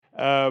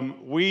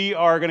We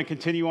are going to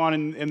continue on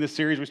in this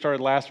series we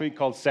started last week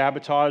called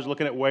Sabotage,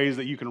 looking at ways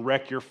that you can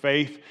wreck your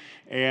faith.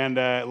 And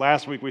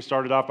last week we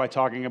started off by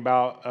talking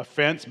about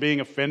offense, being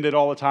offended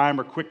all the time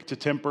or quick to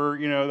temper,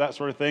 that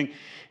sort of thing,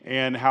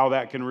 and how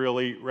that can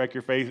really wreck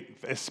your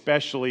faith,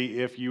 especially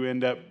if you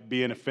end up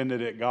being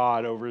offended at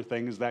God over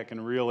things that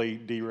can really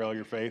derail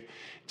your faith.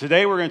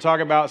 Today we're going to talk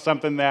about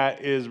something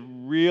that is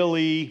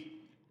really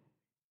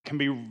can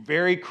be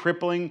very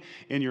crippling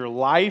in your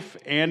life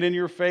and in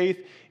your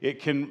faith. It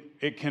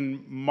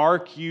can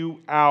mark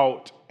you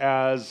out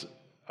as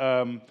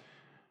a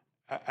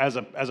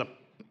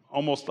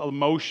almost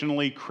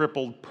emotionally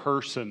crippled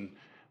person,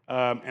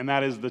 and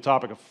that is the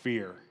topic of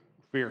fear.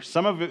 Fear.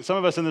 Some of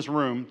us in this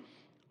room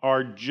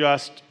are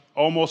just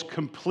almost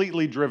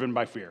completely driven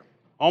by fear.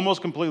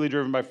 Almost completely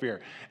driven by fear.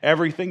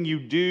 Everything you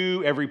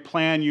do, every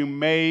plan you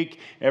make,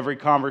 every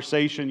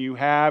conversation you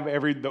have,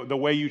 the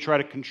way you try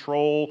to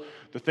control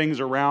the things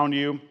around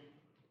you,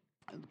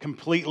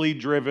 completely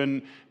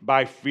driven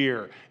by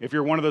fear. If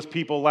you're one of those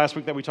people last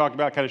week that we talked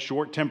about, kind of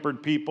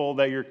short-tempered people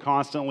that you're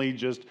constantly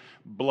just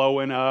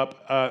blowing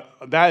up,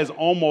 that is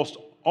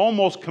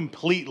almost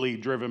completely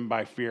driven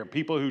by fear.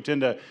 People who tend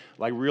to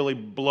really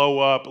blow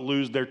up,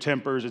 lose their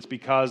tempers, it's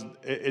because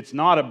it's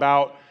not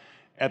about,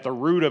 at the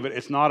root of it,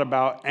 it's not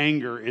about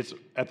anger, it's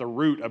at the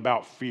root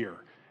about fear.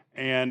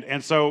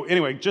 And so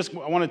anyway,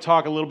 I want to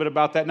talk a little bit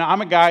about that. Now,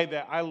 I'm a guy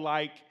that I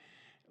like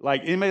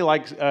anybody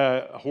likes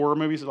horror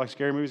movies, like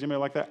scary movies, anybody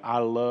like that? I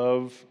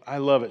love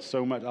it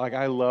so much.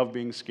 I love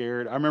being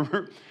scared. I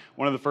remember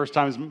one of the first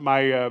times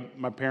my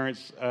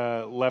parents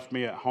left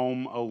me at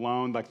home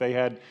alone.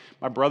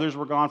 My brothers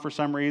were gone for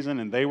some reason,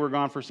 and they were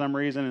gone for some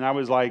reason, and I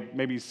was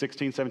maybe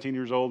 16, 17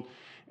 years old,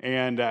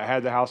 and I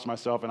had the house to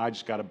myself, and I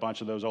just got a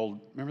bunch of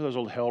remember those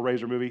old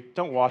Hellraiser movie?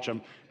 Don't watch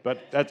them,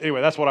 but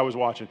that's what I was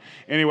watching.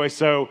 Anyway,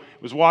 so I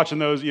was watching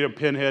those,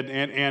 Pinhead,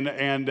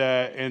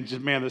 and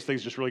just, man, those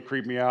things just really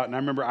creeped me out. And I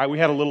remember we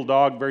had a little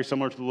dog, very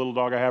similar to the little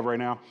dog I have right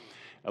now,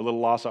 a little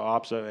Lhasa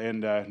Apso,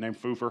 and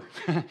named Foofer.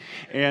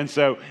 And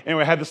so,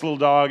 anyway, I had this little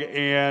dog,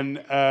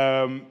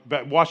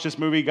 but watched this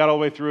movie, got all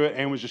the way through it,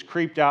 and was just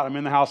creeped out. I'm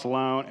in the house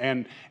alone,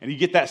 and you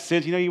get that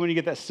sense, when you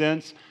get that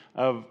sense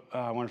of,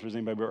 I wonder if there's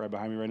anybody right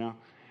behind me right now.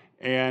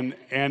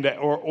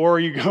 Or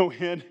you go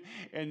in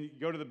and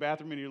go to the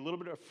bathroom and you're a little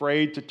bit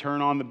afraid to turn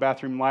on the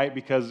bathroom light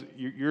because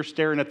you're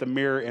staring at the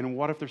mirror, and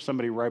what if there's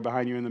somebody right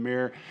behind you in the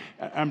mirror?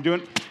 I'm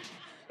doing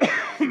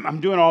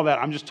all that.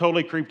 I'm just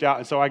totally creeped out.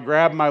 And so I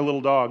grab my little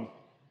dog,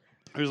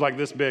 who's like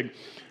this big,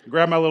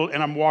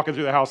 and I'm walking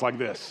through the house like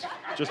this.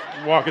 Just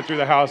walking through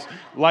the house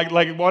like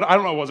what? I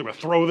don't know, was I going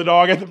to throw the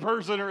dog at the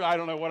person, or I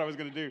don't know what I was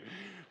going to do.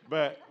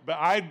 But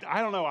I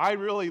don't know. I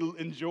really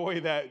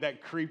enjoy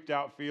that creeped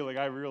out feeling.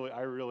 I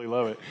really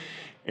love it,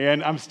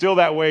 and I'm still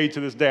that way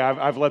to this day.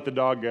 I've let the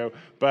dog go,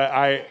 but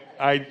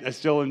I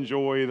still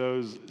enjoy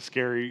those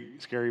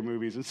scary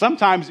movies. And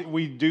sometimes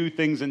we do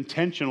things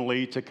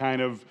intentionally to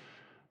kind of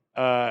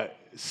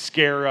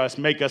scare us,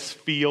 make us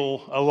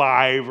feel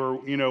alive, or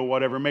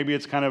whatever. Maybe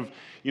it's kind of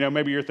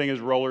maybe your thing is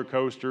roller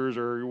coasters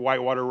or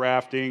whitewater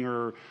rafting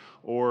or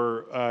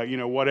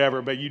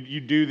whatever, but you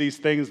do these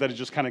things that it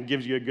just kind of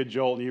gives you a good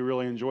jolt, and you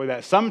really enjoy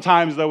that.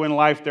 Sometimes, though, in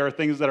life, there are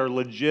things that are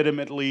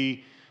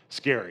legitimately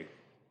scary.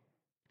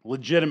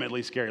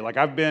 Legitimately scary.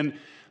 I've been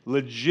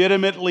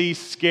legitimately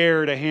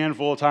scared a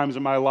handful of times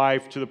in my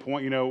life, to the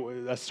point,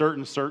 a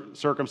certain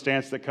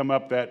circumstance that come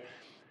up that,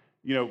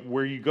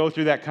 where you go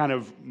through that kind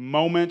of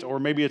moment, or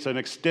maybe it's an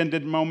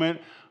extended moment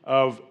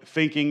of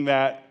thinking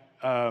that,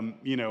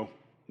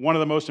 one of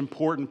the most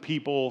important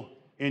people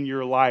in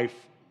your life,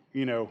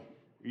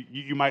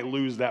 you might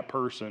lose that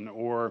person,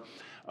 or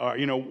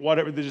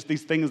whatever. There's just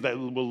these things that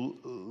will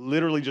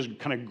literally just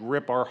kind of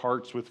grip our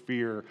hearts with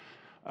fear,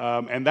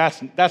 and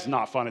that's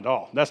not fun at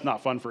all. That's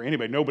not fun for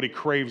anybody. Nobody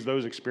craves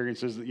those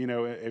experiences.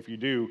 If you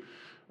do,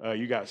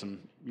 you got some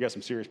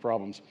serious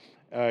problems.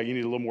 You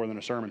need a little more than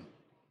a sermon.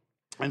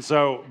 And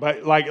so,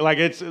 but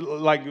it's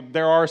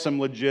there are some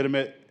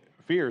legitimate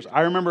fears.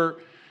 I remember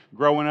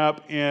growing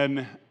up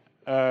in,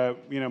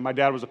 my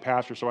dad was a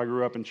pastor, so I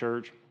grew up in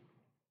church.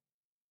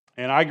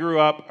 And I grew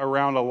up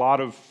around a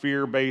lot of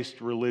fear-based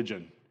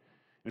religion.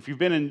 If you've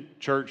been in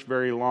church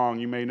very long,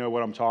 you may know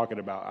what I'm talking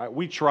about.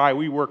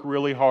 We work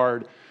really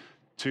hard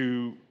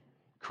to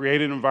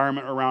create an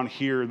environment around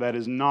here that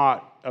is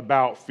not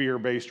about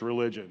fear-based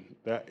religion.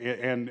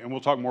 And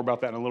we'll talk more about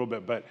that in a little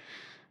bit. But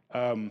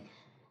a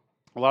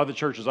lot of the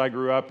churches I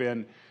grew up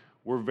in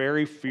were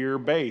very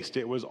fear-based.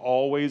 It was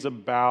always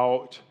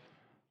about,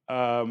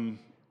 you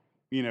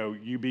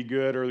be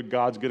good or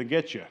God's going to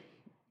get you.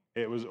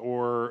 It was,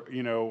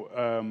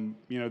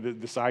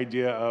 this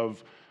idea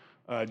of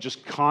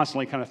just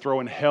constantly kind of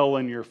throwing hell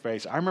in your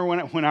face. I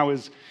remember when I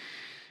was,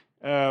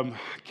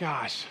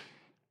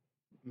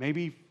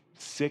 maybe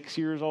 6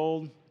 years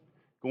old,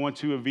 going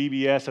to a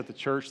VBS at the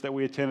church that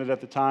we attended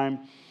at the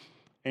time,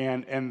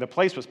 and the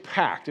place was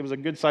packed. It was a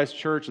good-sized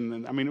church, and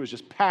it was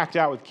just packed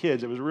out with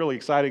kids. It was a really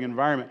exciting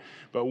environment.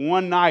 But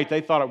one night,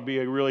 they thought it would be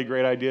a really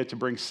great idea to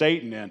bring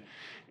Satan in.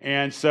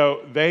 And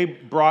so they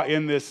brought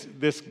in this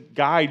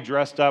guy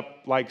dressed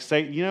up like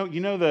Satan. You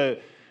know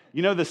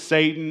the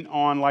Satan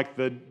on like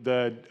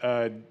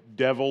the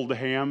deviled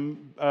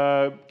ham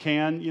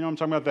can. You know what I'm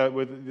talking about, that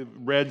with the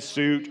red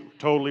suit,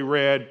 totally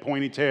red,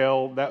 pointy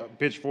tail, that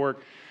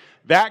pitchfork.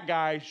 That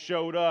guy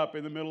showed up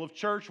in the middle of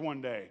church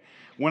one day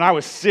when I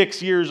was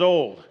 6 years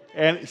old,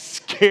 and it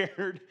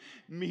scared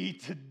me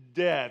to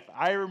death.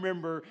 I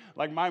remember,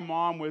 like, my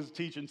mom was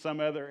teaching some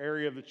other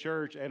area of the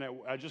church, and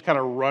I just kind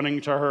of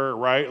running to her,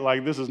 right?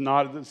 Like, this is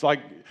not, it's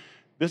like,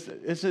 this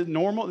is it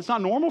normal? It's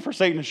not normal for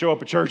Satan to show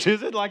up at church,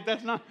 is it? Like,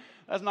 that's not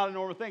a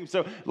normal thing.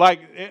 So, like,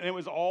 it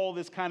was all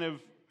this kind of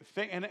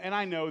thing, and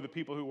I know the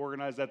people who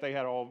organized that, they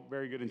had all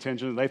very good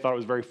intentions. They thought it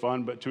was very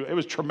fun, but it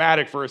was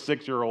traumatic for a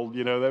 6-year-old.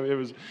 You know,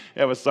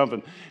 it was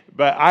something.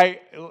 But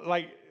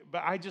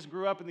I just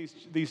grew up in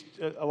these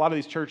a lot of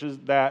these churches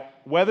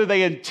that, whether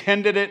they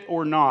intended it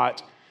or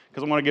not,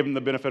 because I want to give them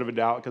the benefit of a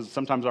doubt, because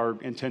sometimes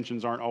our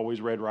intentions aren't always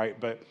read right,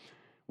 but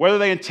whether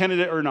they intended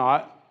it or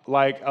not,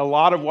 like, a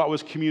lot of what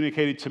was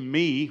communicated to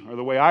me, or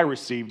the way I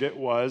received it,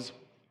 was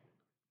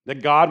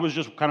that God was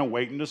just kind of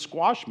waiting to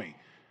squash me.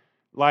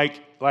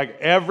 Like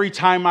every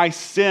time I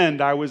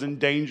sinned, I was in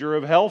danger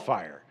of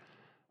hellfire.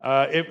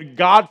 If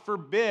God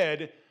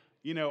forbid,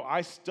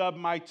 I stubbed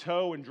my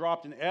toe and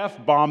dropped an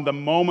F-bomb the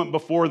moment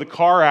before the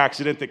car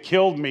accident that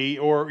killed me,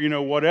 or,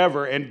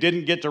 whatever, and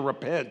didn't get to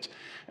repent.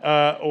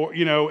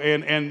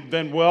 And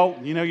then, well,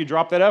 you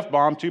dropped that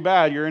F-bomb, too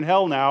bad, you're in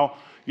hell now.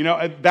 Those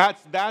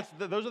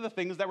are the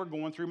things that were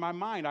going through my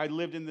mind. I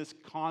lived in this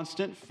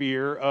constant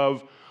fear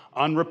of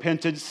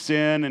unrepented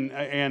sin,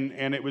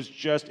 and it was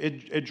just,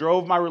 it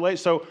drove my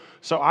relationship.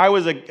 So I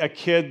was a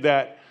kid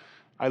that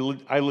I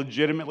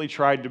legitimately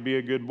tried to be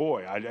a good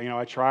boy.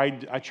 I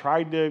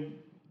tried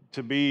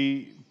to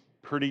be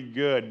pretty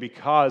good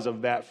because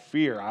of that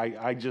fear.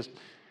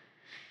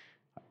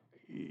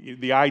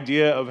 The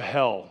idea of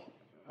hell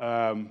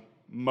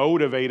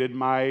motivated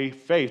my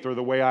faith, or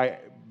the way I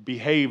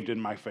behaved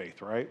in my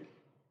faith, right?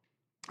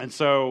 And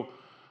so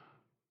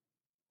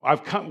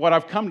what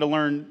I've come to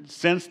learn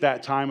since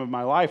that time of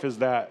my life is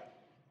that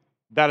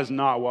is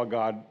not what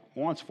God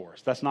wants for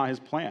us. That's not His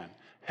plan.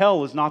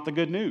 Hell is not the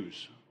good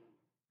news.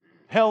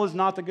 Hell is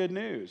not the good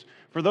news.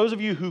 For those of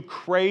you who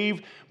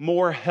crave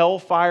more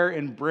hellfire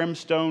and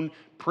brimstone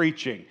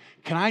preaching,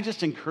 can I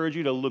just encourage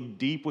you to look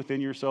deep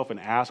within yourself and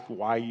ask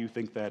why you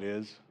think that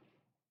is?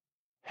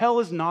 Hell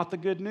is not the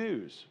good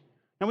news.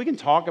 Now, we can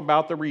talk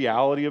about the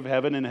reality of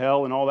heaven and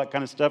hell and all that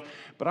kind of stuff,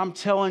 but I'm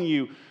telling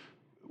you,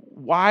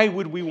 why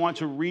would we want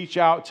to reach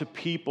out to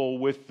people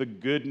with the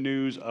good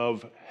news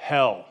of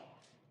hell?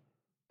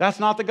 That's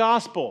not the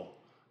gospel.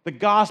 The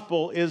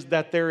gospel is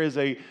that there is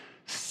a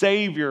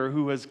Savior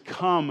who has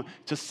come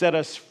to set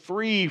us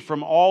free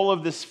from all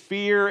of this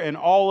fear and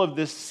all of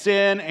this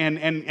sin,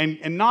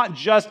 and not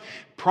just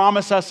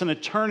promise us an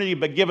eternity,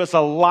 but give us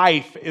a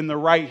life in the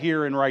right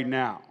here and right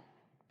now.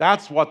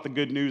 That's what the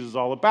good news is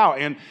all about.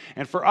 And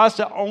for us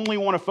to only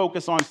want to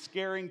focus on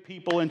scaring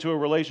people into a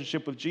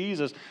relationship with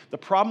Jesus, the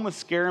problem with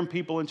scaring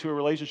people into a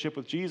relationship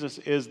with Jesus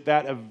is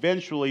that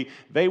eventually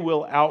they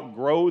will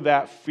outgrow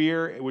that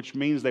fear, which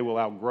means they will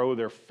outgrow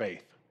their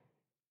faith.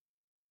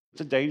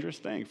 It's a dangerous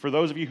thing. For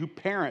those of you who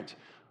parent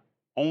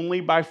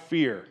only by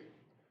fear,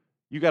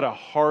 you got a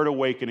hard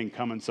awakening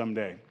coming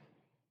someday.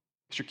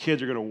 Because your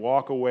kids are going to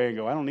walk away and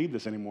go, I don't need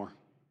this anymore.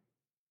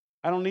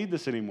 I don't need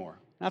this anymore.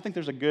 And I think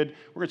we're going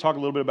to talk a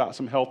little bit about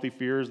some healthy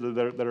fears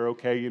that are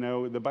okay.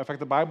 In fact,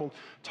 the Bible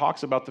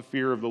talks about the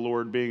fear of the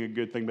Lord being a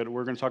good thing, but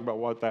we're going to talk about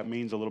what that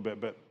means a little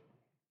bit. But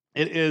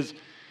it is,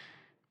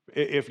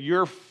 if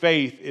your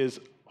faith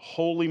is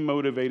wholly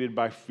motivated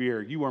by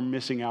fear, you are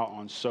missing out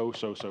on so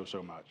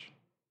much.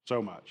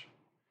 So much.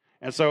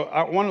 And so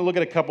I want to look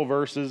at a couple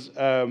verses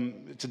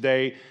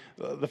today.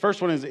 The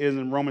first one is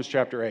in Romans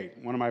chapter 8,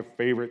 one of my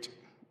favorite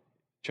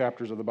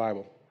chapters of the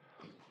Bible.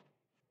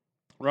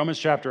 Romans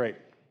chapter 8. It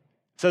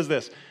says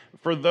this: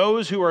 for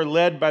those who are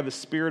led by the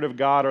Spirit of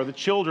God are the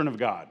children of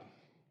God.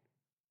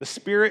 The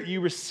Spirit you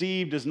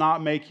received does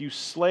not make you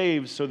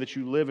slaves so that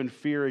you live in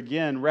fear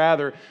again.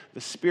 Rather,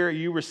 the Spirit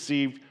you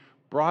received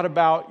brought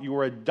about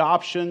your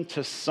adoption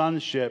to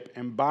sonship,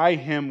 and by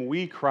Him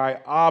we cry,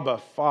 Abba,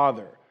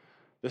 Father.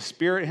 The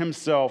Spirit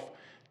Himself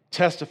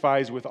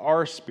testifies with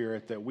our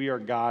spirit that we are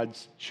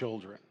God's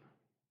children.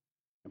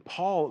 And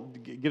Paul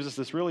gives us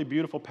this really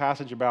beautiful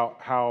passage about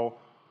how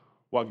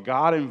what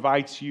God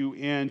invites you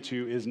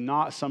into is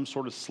not some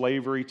sort of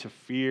slavery to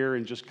fear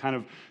and just kind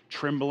of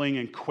trembling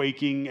and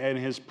quaking in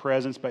His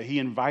presence, but He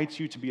invites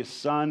you to be a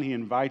son. He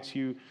invites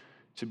you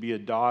to be a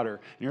daughter.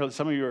 And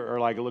some of you are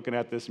like looking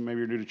at this, and maybe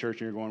you're new to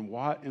church, and you're going,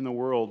 what in the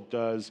world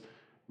does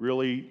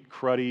really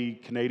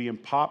cruddy Canadian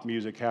pop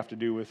music have to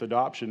do with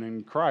adoption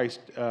in Christ?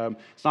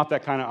 It's not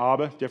that kind of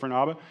Abba, different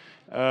Abba.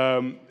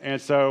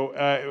 And so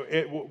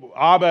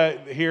Abba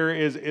here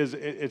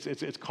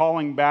it's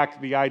calling back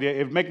the idea.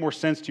 It would make more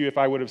sense to you if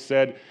I would have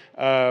said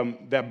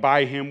that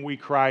by Him we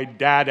cry,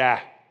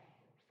 Dada,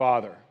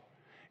 Father.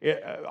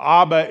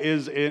 Abba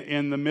is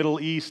in the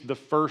Middle East the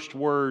first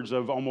words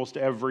of almost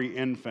every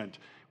infant.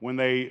 When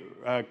they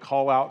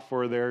call out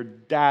for their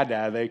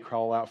dada, they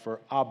call out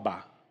for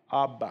Abba,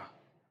 Abba.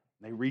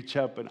 They reach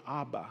up and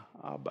Abba,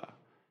 Abba.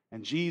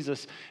 And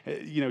Jesus,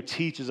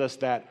 teaches us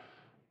that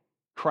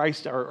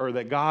Christ, or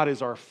that God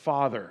is our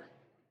Father.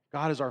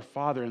 God is our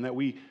Father, and that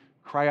we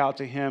cry out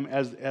to Him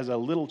as a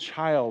little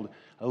child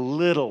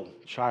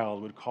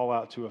would call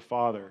out to a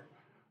father,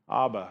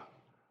 Abba,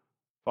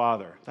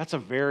 Father. That's a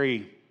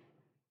very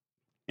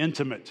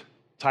intimate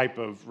type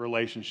of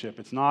relationship.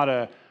 It's not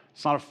a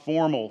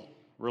formal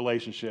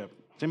relationship.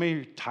 Is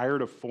anybody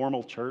tired of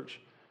formal church?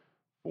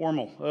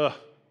 Formal,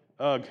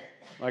 ugh,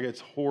 like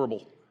it's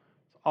horrible.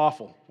 It's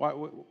awful. Why,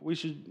 we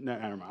should, no,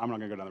 never mind. I'm not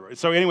going to go down the road.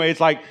 So anyway,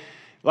 it's like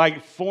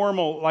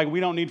formal, like we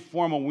don't need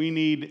formal. We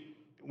need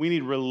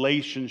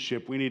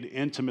relationship. We need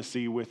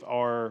intimacy with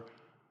our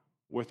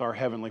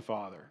Heavenly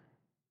Father.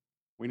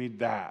 We need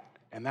that.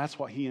 And that's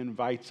what He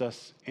invites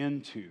us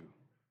into.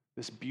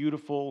 This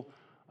beautiful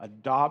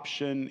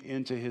adoption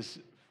into His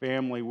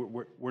family.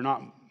 We're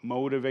not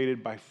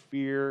motivated by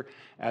fear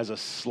as a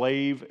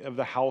slave of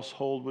the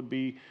household would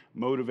be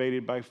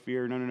motivated by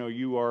fear. No.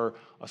 You are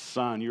a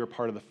son. You're a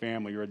part of the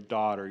family. You're a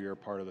daughter. You're a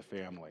part of the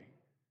family.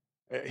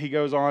 He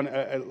goes on,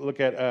 look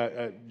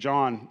at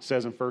John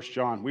says in 1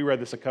 John. We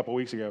read this a couple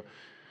weeks ago.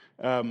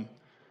 Pardon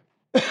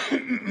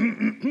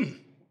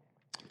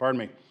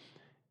me.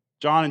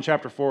 John in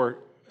chapter 4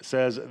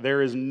 says,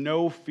 there is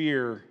no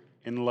fear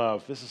in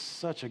love. This is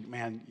such a,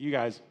 man, you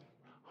guys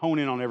hone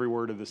in on every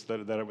word of this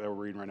that we're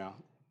reading right now.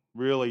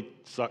 Really,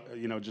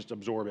 just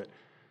absorb it.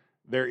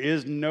 There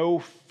is no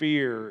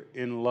fear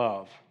in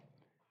love,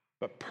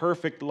 but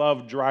perfect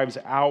love drives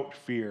out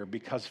fear,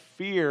 because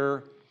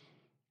fear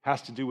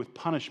has to do with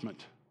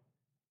punishment.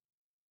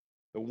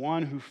 The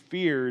one who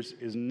fears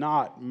is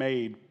not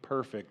made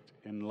perfect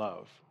in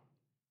love.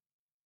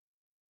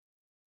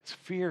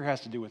 Fear has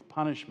to do with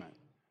punishment.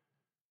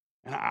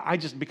 And I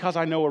just, because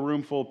I know a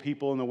room full of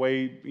people in the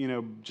way,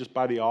 just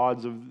by the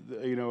odds of,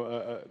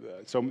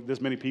 so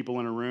this many people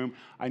in a room,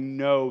 I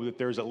know that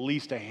there's at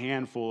least a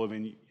handful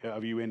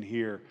of you in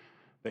here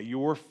that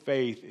your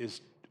faith is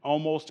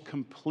almost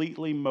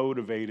completely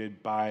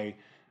motivated by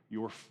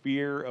your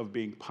fear of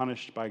being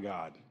punished by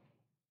God.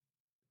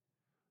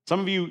 Some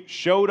of you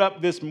showed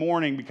up this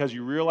morning because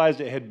you realized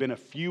it had been a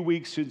few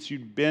weeks since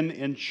you'd been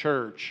in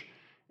church,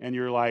 and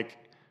you're like,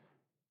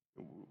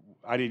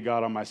 I need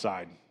God on my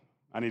side.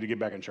 I need to get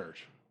back in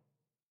church.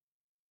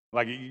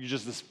 Like,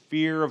 just this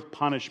fear of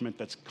punishment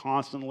that's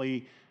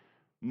constantly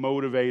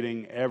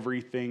motivating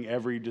everything,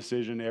 every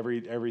decision,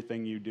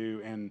 everything you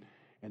do. And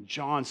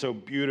John so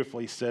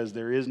beautifully says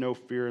there is no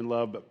fear in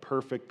love, but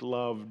perfect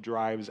love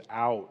drives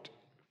out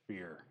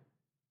fear.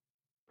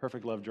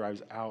 Perfect love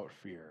drives out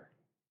fear.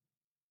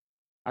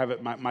 I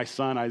have my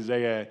son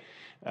Isaiah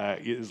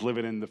is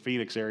living in the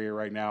Phoenix area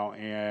right now,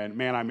 and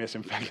man, I miss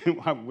him. In fact,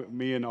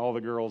 me and all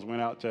the girls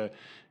went out to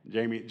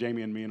Jamie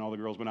and me and all the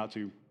girls went out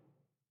to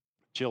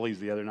Chili's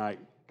the other night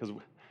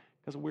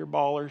because we're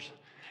ballers.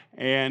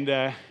 And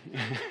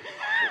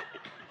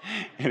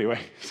anyway,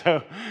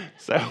 so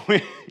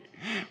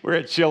we're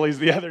at Chili's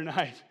the other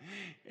night,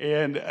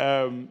 and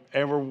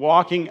we're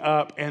walking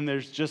up, and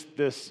there's just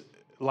this,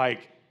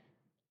 like,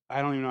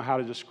 I don't even know how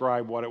to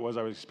describe what it was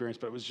I was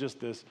experiencing, but it was just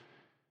this.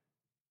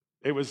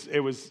 It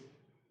was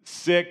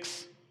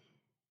six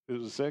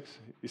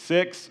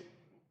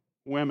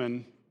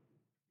women,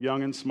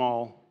 young and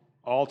small,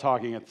 all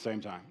talking at the same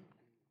time.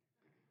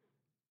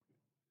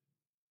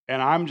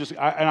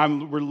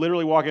 And we're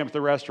literally walking up to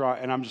the restaurant,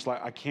 and I'm just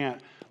like, I can't,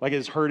 like,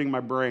 it's hurting my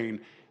brain.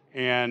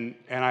 And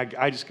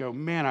I just go,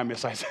 man, I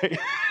miss Isaiah.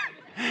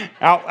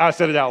 I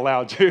said it out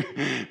loud too.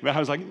 But I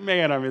was like,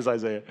 man, I miss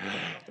Isaiah.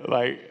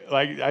 Like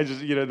I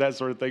just, that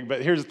sort of thing.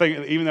 But here's the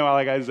thing, even though I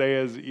like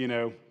Isaiah's,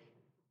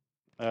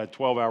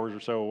 12 hours or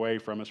so away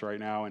from us right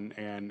now,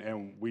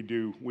 and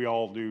we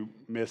all do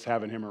miss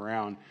having him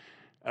around.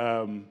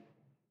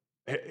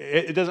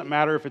 It doesn't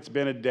matter if it's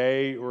been a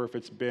day or if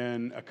it's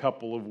been a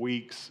couple of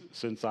weeks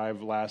since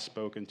I've last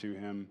spoken to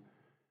him.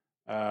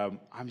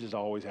 I'm just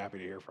always happy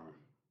to hear from him.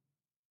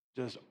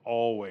 Just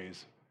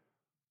always.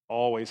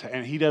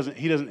 And he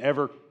doesn't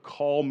ever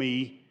call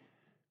me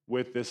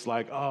with this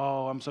like,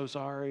 oh, I'm so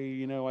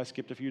sorry, I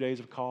skipped a few days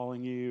of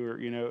calling you, or,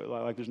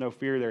 like there's no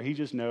fear there. He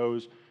just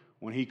knows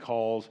when he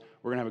calls,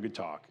 we're going to have a good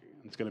talk.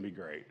 It's going to be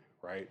great,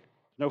 right?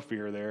 No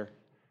fear there.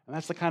 And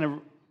that's the kind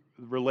of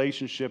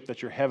relationship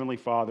that your Heavenly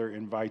Father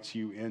invites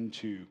you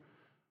into,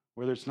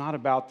 where it's not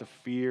about the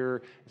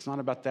fear. It's not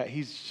about that.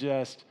 He's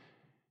just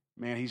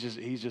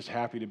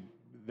happy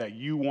that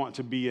you want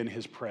to be in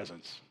His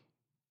presence.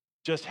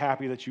 Just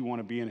happy that you want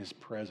to be in His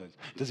presence.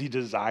 Does He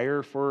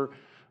desire for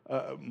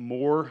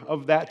more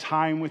of that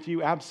time with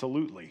you?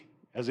 Absolutely.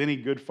 As any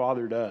good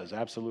father does.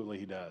 Absolutely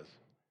He does.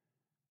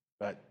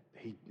 But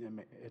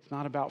it's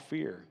not about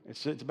fear.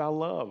 It's about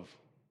love.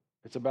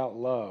 It's about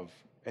love.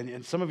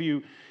 And some of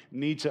you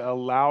need to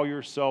allow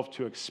yourself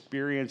to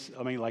experience,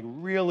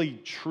 really,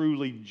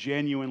 truly,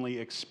 genuinely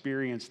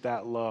experience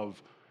that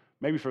love,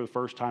 maybe for the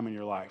first time in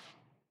your life.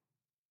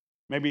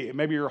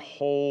 Maybe your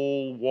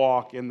whole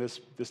walk in this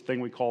thing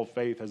we call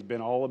faith has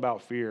been all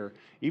about fear,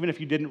 even if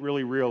you didn't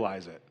really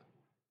realize it.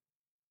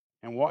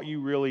 And what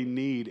you really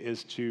need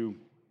is to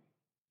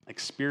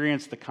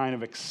experience the kind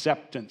of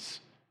acceptance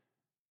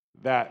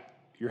that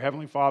your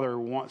Heavenly Father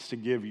wants to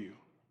give you.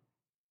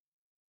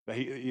 That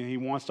He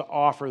wants to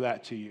offer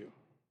that to you.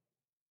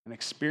 And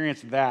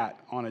experience that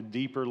on a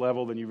deeper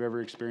level than you've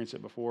ever experienced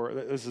it before.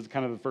 This is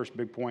kind of the first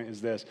big point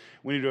is this.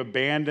 We need to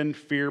abandon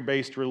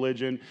fear-based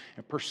religion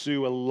and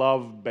pursue a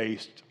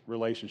love-based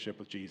relationship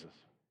with Jesus.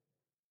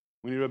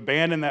 We need to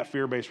abandon that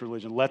fear-based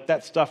religion. Let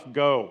that stuff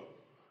go.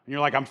 And you're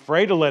like, I'm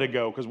afraid to let it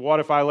go, because what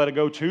if I let it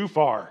go too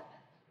far?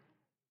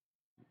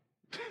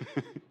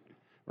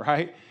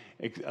 Right?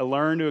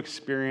 Learn to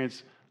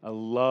experience a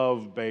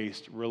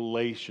love-based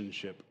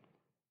relationship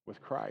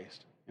with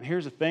Christ. And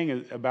here's the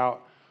thing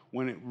about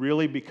when it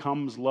really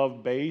becomes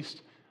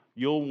love-based,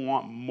 you'll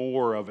want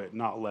more of it,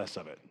 not less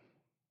of it.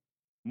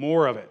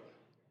 More of it.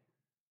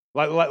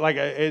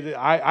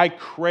 I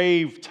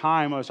crave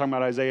time. I was talking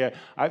about Isaiah.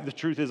 The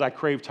truth is I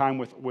crave time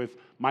with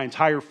my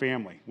entire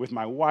family, with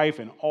my wife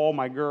and all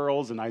my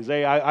girls and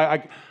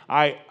Isaiah.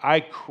 I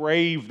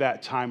crave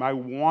that time. I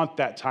want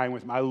that time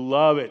with them. I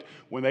love it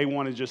when they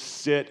want to just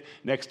sit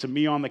next to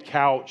me on the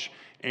couch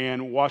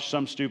and watch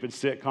some stupid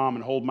sitcom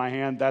and hold my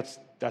hand. That's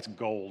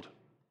gold.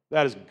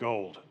 That is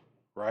gold.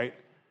 Right?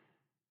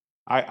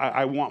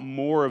 I want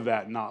more of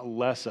that, not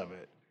less of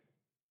it.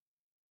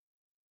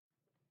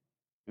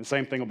 And the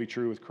same thing will be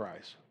true with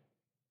Christ.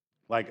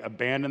 Like,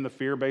 abandon the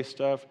fear-based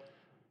stuff.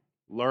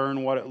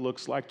 Learn what it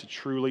looks like to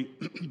truly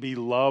be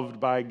loved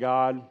by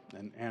God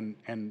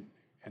and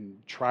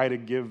try to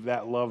give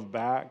that love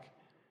back.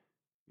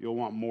 You'll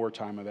want more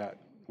time of that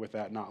with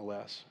that, not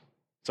less.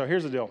 So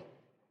here's the deal.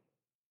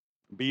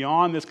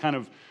 Beyond this kind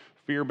of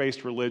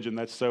fear-based religion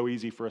that's so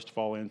easy for us to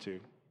fall into.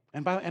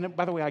 And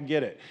by the way, I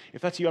get it.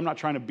 If that's you, I'm not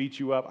trying to beat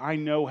you up. I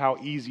know how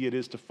easy it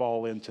is to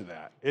fall into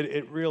that.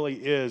 It really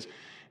is,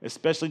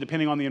 especially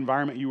depending on the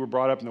environment you were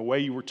brought up and the way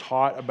you were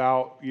taught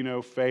about,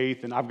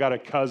 faith. And I've got a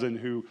cousin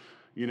who,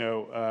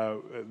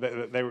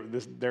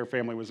 their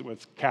family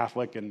was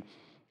Catholic,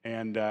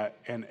 and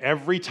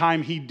every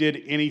time he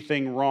did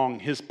anything wrong,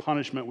 his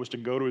punishment was to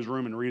go to his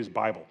room and read his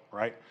Bible.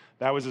 Right?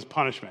 That was his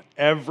punishment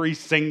every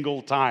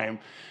single time.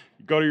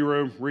 Go to your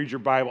room, read your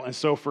Bible. And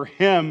so for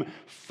him,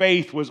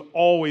 faith was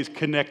always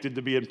connected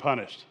to being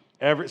punished.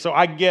 So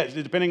I get,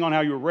 depending on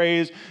how you were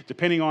raised,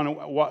 depending on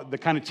what the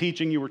kind of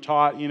teaching you were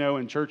taught,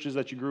 in churches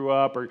that you grew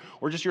up,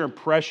 or just your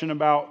impression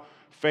about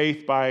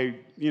faith by,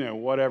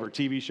 whatever,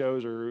 TV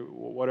shows or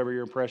whatever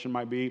your impression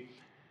might be.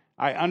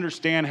 I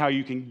understand how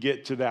you can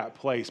get to that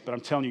place, but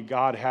I'm telling you,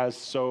 God has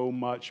so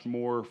much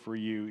more for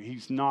you.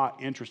 He's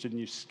not interested in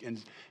you in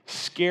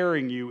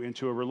scaring you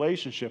into a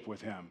relationship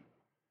with Him.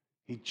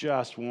 He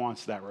just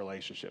wants that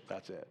relationship.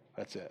 That's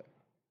it.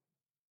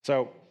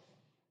 So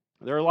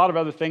there are a lot of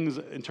other things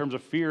in terms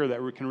of fear that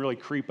can really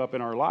creep up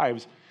in our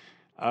lives,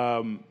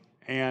 and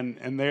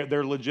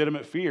they're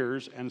legitimate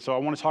fears. And so I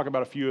want to talk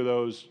about a few of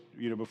those,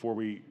 before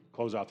we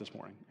close out this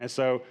morning. And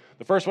so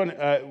the first one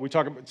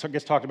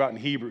gets talked about in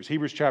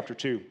Hebrews chapter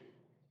 2.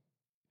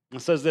 It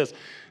says this.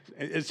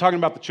 It's talking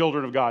about the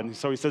children of God. And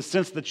so he says,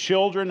 since the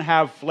children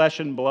have flesh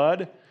and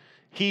blood,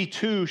 He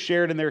too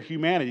shared in their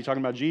humanity,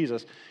 talking about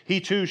Jesus. He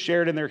too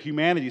shared in their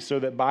humanity so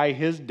that by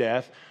His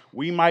death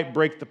we might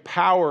break the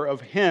power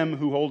of him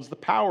who holds the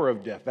power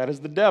of death, that is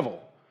the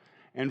devil,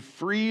 and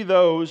free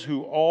those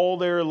who all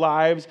their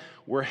lives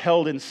were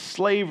held in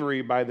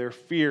slavery by their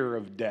fear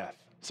of death.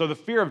 So the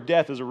fear of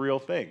death is a real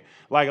thing.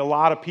 Like, a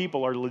lot of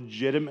people are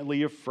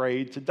legitimately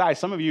afraid to die.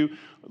 Some of you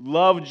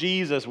love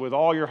Jesus with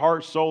all your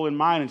heart, soul, and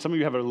mind, and some of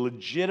you have a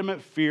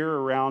legitimate fear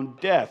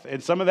around death.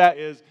 And some of that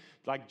is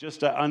like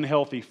just an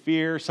unhealthy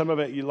fear. Some of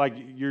it,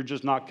 you're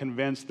just not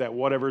convinced that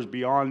whatever's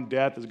beyond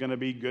death is going to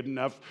be good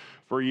enough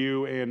for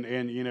you, and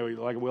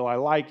will I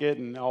like it,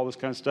 and all this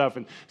kind of stuff.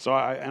 And so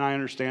I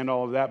understand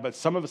all of that. But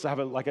some of us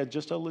have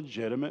just a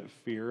legitimate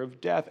fear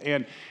of death.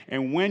 And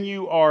when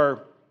you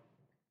are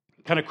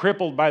kind of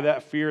crippled by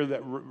that fear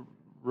that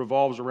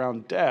revolves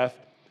around death,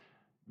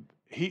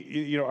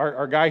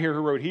 our guy here who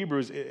wrote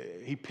Hebrews,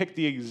 he picked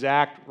the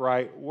exact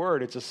right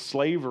word. It's a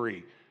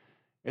slavery.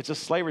 It's a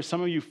slavery.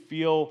 Some of you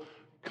feel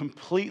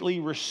completely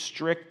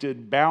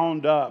restricted,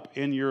 bound up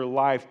in your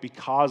life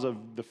because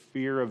of the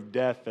fear of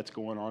death that's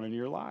going on in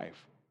your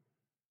life.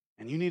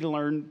 And you need to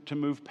learn to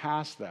move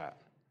past that.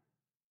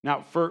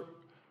 Now, for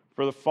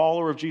the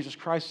follower of Jesus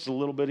Christ, it's a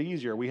little bit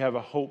easier. We have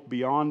a hope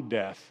beyond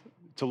death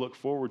to look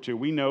forward to.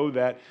 We know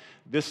that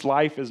this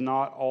life is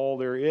not all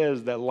there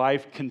is, that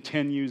life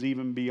continues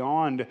even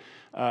beyond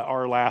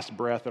our last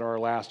breath and our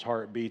last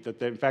heartbeat,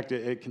 that in fact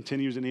it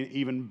continues in an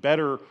even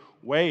better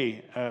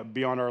way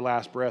beyond our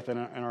last breath and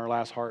our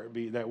last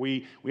heartbeat, that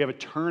we have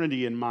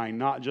eternity in mind,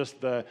 not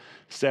just the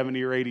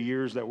 70 or 80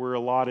 years that we're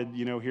allotted,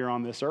 here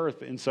on this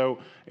earth. And so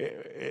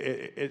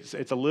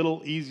it's a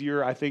little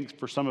easier, I think,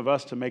 for some of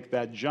us to make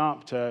that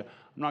jump to,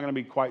 I'm not going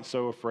to be quite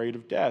so afraid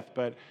of death.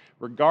 But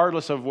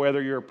regardless of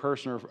whether you're a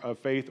person of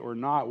faith or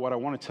not, what I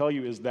want to tell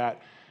you is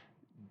that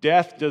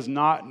Death does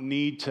not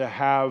need to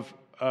have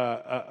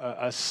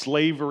a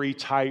slavery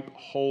type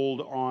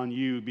hold on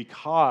you,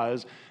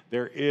 because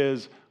there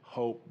is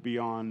hope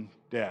beyond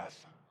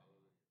death.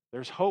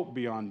 There's hope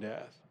beyond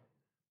death.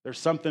 There's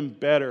something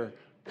better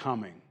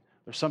coming.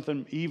 There's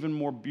something even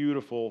more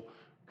beautiful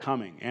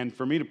coming. And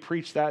for me to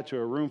preach that to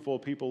a room full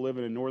of people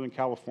living in Northern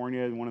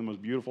California, one of the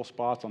most beautiful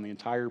spots on the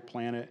entire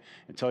planet,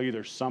 and tell you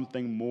there's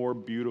something more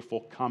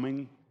beautiful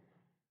coming,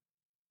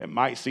 it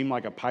might seem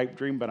like a pipe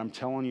dream, but I'm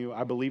telling you,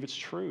 I believe it's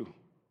true.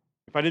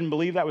 If I didn't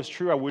believe that was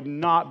true, I would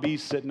not be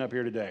sitting up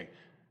here today.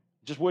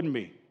 It just wouldn't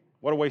be.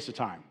 What a waste of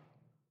time.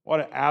 What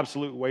an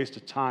absolute waste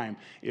of time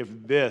if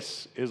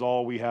this is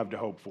all we have to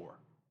hope for.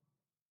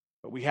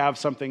 But we have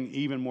something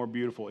even more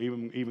beautiful,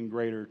 even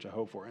greater to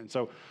hope for. And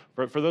so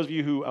for those of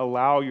you who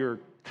allow your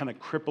kind of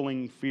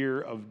crippling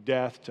fear of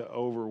death to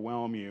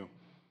overwhelm you,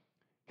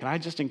 can I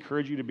just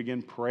encourage you to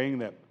begin praying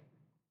that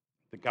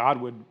God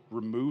would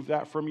remove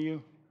that from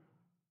you?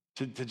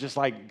 To just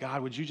like,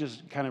 God, would you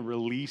just kind of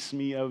release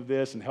me of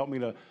this and help me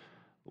to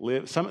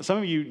live? Some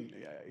of you,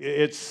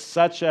 it's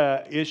such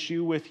a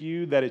issue with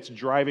you that it's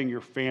driving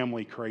your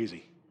family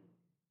crazy.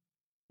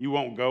 You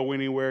won't go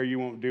anywhere. You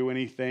won't do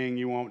anything.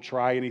 You won't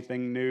try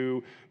anything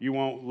new. You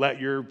won't let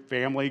your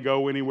family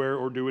go anywhere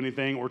or do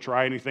anything or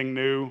try anything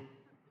new.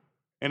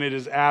 And it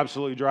is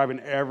absolutely driving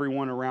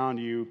everyone around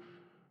you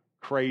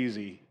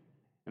crazy.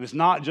 And it's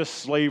not just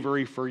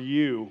slavery for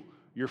you.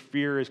 Your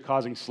fear is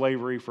causing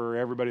slavery for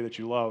everybody that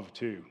you love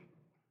too.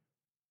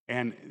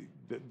 And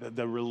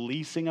the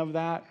releasing of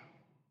that,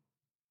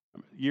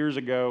 years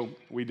ago,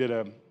 we did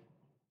a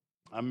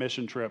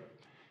mission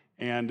trip.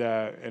 And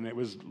it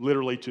was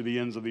literally to the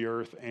ends of the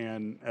earth.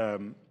 And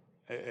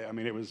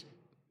it was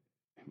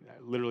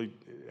literally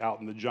out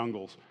in the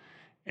jungles.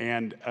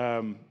 And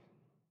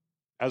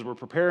as we're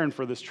preparing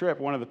for this trip,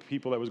 one of the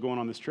people that was going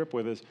on this trip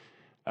with us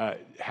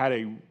had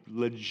a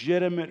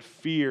legitimate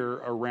fear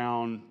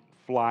around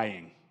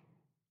flying.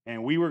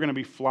 And we were going to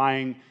be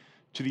flying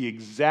to the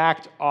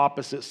exact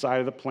opposite side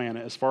of the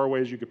planet, as far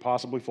away as you could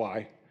possibly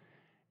fly,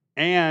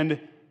 and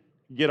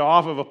get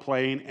off of a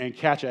plane and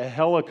catch a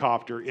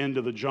helicopter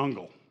into the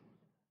jungle,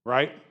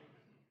 right?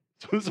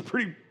 So it was a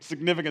pretty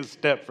significant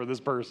step for this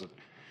person.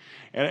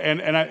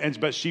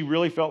 But she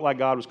really felt like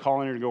God was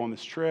calling her to go on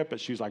this trip, but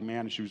she was like,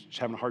 man, she was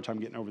having a hard time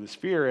getting over this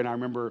fear. And I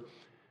remember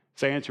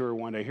saying to her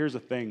one day, here's the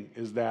thing,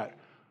 is that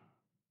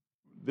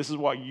this is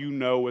what you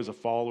know as a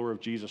follower of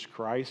Jesus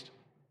Christ.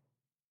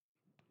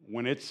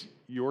 When it's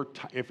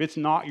if it's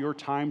not your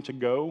time to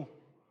go,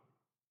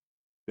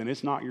 then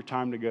it's not your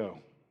time to go.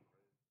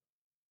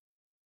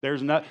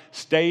 There's not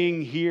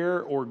staying here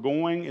or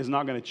going is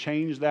not going to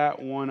change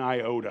that one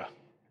iota.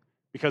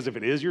 Because if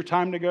it is your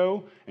time to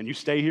go and you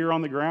stay here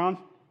on the ground,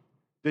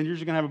 then you're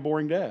just going to have a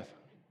boring death.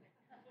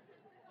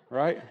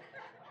 Right?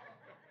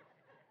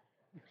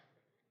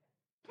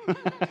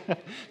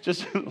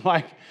 Just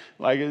like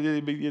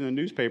it'd be in the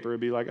newspaper,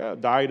 it'd be like, oh,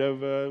 died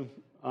of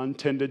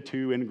untended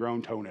to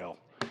ingrown toenail.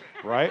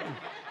 Right?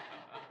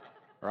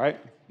 Right?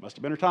 Must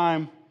have been her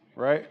time.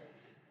 Right?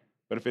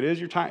 But if it is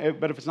your time,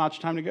 but if it's not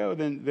your time to go,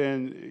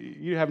 then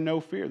you have no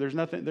fear. There's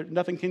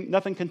nothing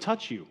can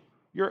touch you.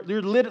 You're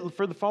literally,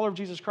 for the follower of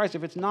Jesus Christ.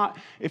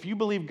 If you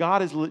believe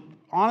God is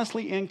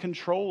honestly in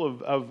control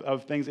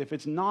of things, if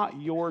it's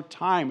not your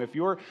time, if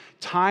your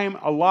time,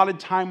 allotted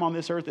time on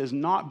this earth has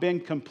not been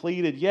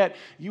completed yet,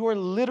 you are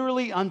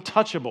literally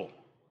untouchable.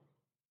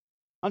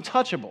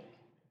 Untouchable.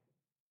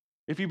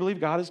 If you believe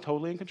God is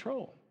totally in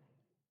control.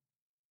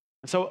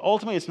 And so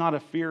ultimately, it's not a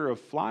fear of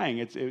flying.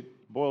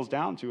 It boils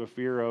down to a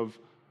fear of,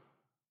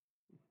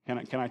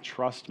 can I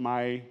trust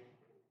my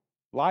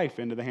life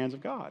into the hands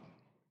of God?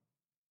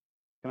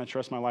 Can I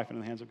trust my life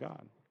into the hands of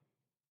God?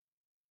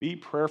 Be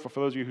prayerful. For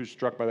those of you who are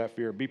struck by that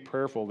fear, be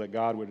prayerful that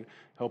God would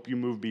help you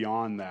move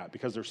beyond that,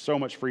 because there's so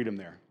much freedom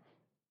there.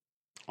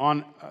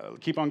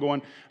 Keep on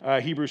going.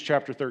 Hebrews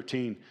chapter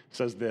 13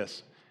 says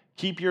this.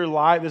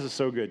 This is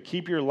so good.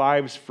 Keep your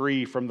lives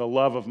free from the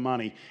love of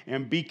money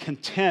and be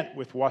content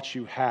with what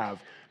you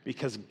have,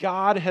 because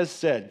God has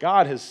said,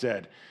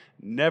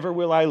 never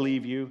will I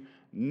leave you,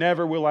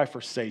 never will I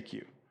forsake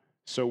you.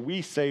 So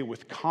we say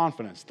with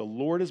confidence, the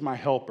Lord is my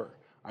helper.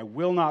 I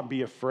will not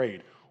be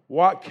afraid.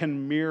 What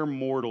can mere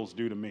mortals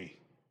do to me?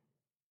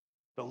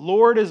 The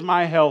Lord is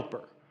my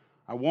helper.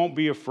 I won't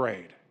be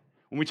afraid.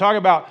 When we talk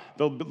about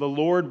the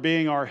Lord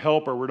being our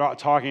helper, we're not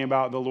talking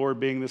about the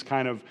Lord being this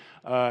kind of,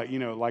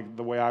 like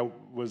the way I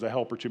was a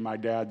helper to my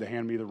dad, the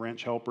hand me the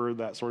wrench helper,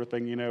 that sort of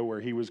thing,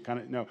 where he was kind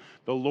of, no.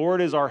 The Lord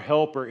is our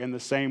helper in the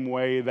same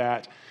way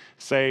that,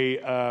 say,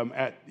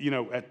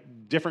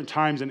 at different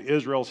times in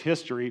Israel's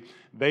history,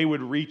 they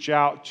would reach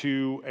out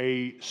to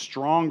a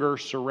stronger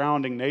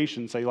surrounding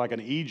nation, say like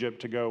an Egypt,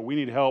 to go, we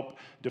need help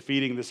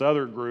defeating this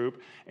other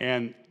group,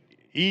 and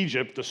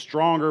Egypt, the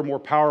stronger, more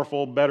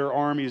powerful, better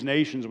armies,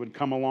 nations would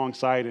come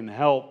alongside and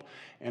help.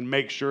 and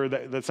make sure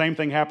that the same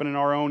thing happened in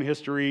our own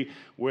history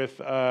with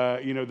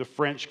the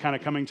French kind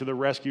of coming to the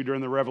rescue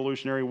during the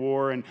Revolutionary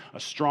War, and a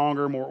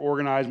stronger, more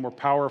organized, more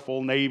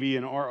powerful Navy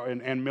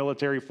and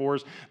military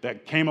force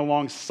that came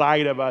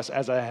alongside of us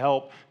as a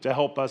help to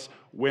help us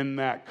win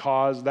that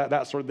cause.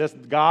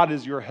 God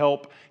is your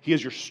help. He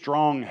is your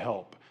strong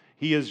help.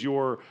 He is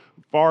your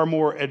far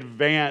more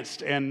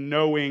advanced and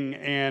knowing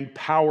and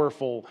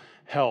powerful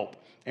help.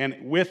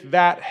 And with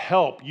that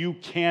help, you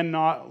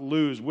cannot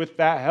lose. With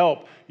that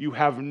help, you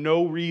have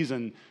no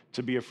reason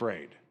to be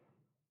afraid.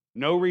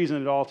 No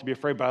reason at all to be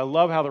afraid. But I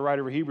love how the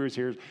writer of Hebrews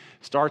here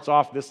starts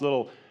off this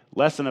little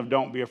lesson of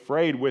don't be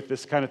afraid with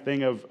this kind of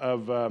thing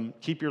of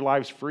keep your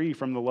lives free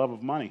from the love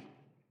of money.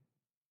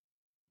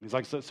 He's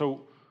like,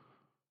 so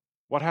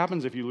what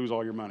happens if you lose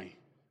all your money?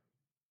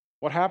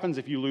 What happens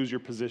if you lose your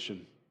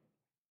position?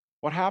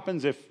 What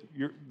happens if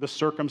the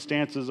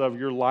circumstances of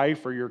your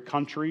life or your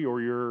country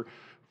or your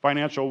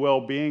financial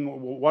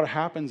well-being, what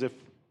happens if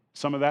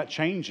some of that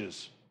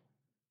changes?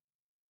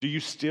 Do you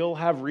still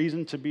have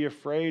reason to be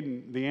afraid?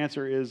 And the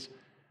answer is,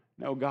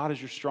 no, God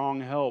is your strong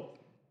help.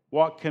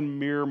 What can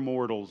mere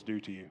mortals do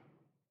to you?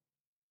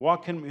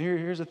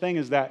 Here's the thing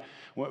is that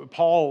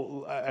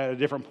Paul at a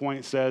different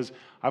point says,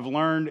 I've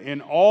learned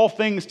in all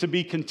things to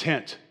be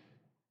content.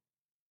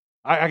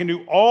 I can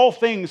do all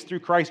things through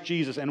Christ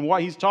Jesus. And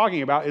what he's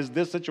talking about is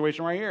this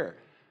situation right here.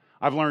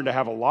 I've learned to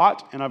have a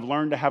lot and I've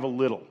learned to have a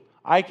little.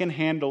 I can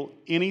handle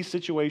any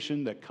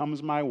situation that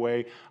comes my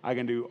way. I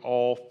can do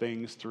all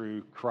things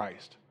through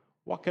Christ.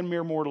 What can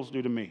mere mortals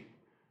do to me?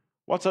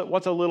 What's a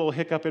little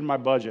hiccup in my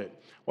budget?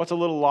 What's a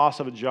little loss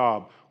of a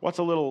job? What's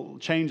a little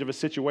change of a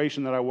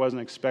situation that I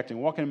wasn't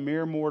expecting? What can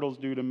mere mortals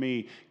do to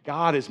me?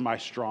 God is my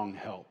strong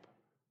help.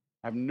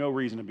 I have no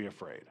reason to be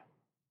afraid.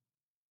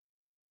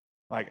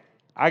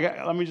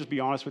 Let me just be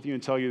honest with you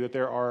and tell you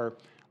that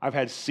I've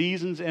had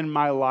seasons in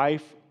my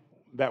life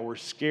that were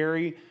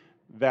scary,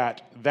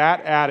 that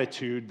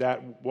attitude,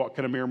 that what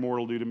can a mere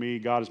mortal do to me?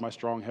 God is my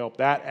strong help.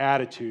 That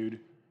attitude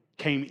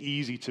came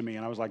easy to me,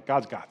 and I was like,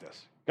 God's got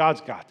this.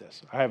 God's got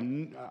this. I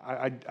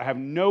have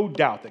no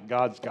doubt that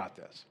God's got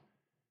this.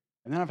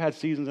 And then I've had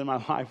seasons in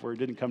my life where it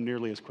didn't come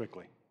nearly as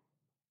quickly,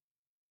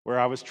 where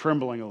I was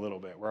trembling a little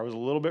bit, where I was a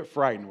little bit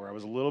frightened, where I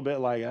was a little bit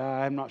like,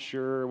 I'm not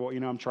sure. Well,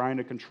 I'm trying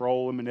to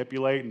control and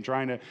manipulate and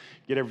trying to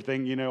get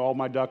everything, all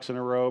my ducks in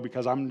a row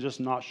because I'm just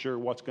not sure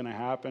what's going to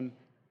happen.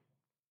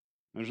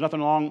 There's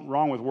nothing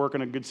wrong with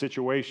working a good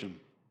situation.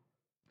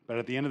 But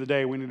at the end of the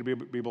day, we need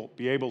to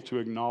be able to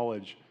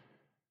acknowledge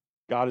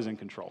God is in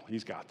control.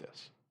 He's got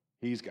this.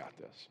 He's got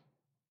this.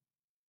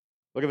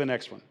 Look at the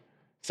next one.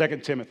 2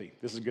 Timothy.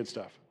 This is good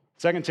stuff.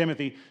 2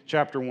 Timothy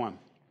chapter 1.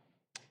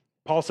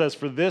 Paul says,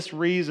 for this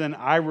reason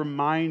I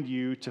remind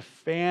you to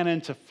fan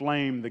into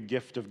flame the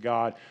gift of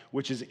God,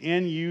 which is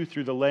in you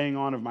through the laying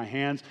on of my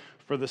hands.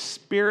 For the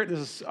Spirit,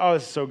 this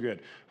is so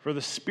good. For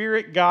the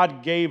Spirit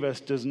God gave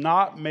us does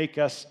not make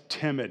us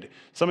timid.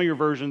 Some of your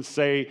versions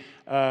say,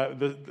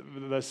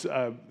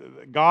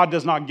 God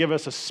does not give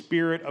us a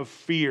spirit of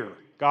fear.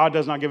 God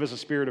does not give us a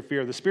spirit of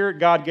fear. The Spirit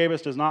God gave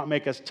us does not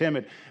make us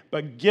timid,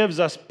 but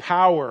gives us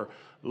power,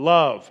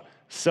 love,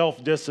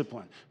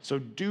 self-discipline. So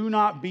do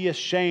not be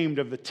ashamed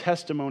of the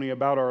testimony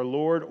about our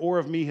Lord or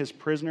of me, his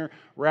prisoner.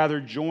 Rather,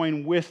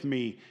 join with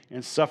me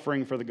in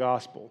suffering for the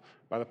gospel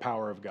by the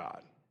power of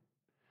God.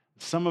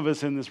 Some of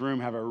us in this room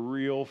have a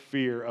real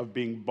fear of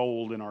being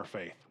bold in our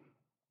faith.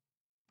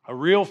 A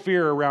real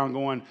fear around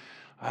going,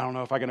 I don't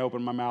know if I can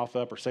open my mouth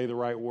up or say the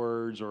right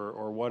words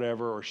or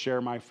whatever, or share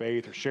my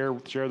faith or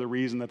share the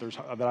reason that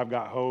I've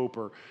got hope,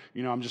 or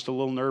I'm just a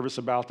little nervous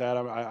about that.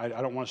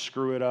 I don't want to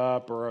screw it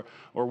up, or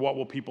what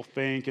will people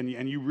think? And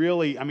you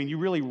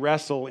really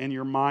wrestle in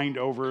your mind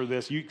over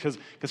this. Because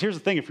here's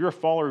the thing: if you're a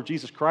follower of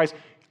Jesus Christ,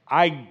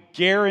 I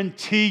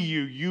guarantee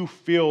you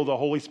feel the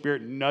Holy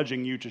Spirit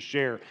nudging you to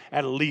share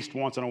at least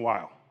once in a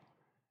while.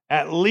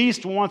 At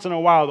least once in a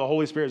while, the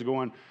Holy Spirit is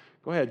going,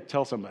 go ahead,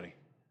 tell somebody.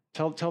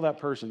 Tell that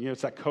person,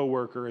 it's that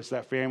coworker, it's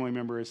that family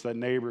member, it's that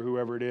neighbor,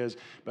 whoever it is.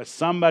 But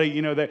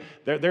somebody,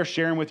 they're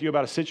sharing with you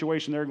about a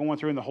situation they're going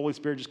through, and the Holy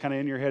Spirit just kind of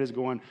in your head is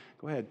going,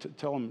 go ahead,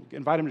 tell them,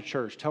 invite them to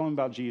church, tell them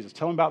about Jesus,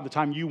 tell them about the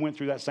time you went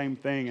through that same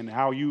thing and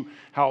how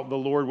the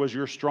Lord was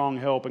your strong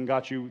help and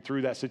got you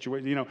through that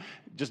situation.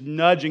 Just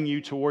nudging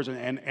you towards it,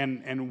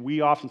 and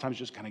we oftentimes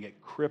just kind of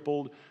get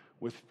crippled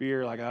with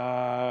fear, like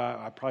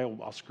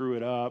I'll screw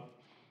it up.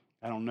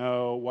 I don't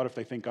know. What if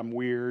they think I'm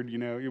weird?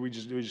 We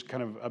just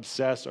kind of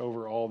obsess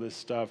over all this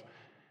stuff.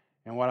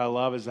 And what I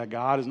love is that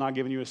God has not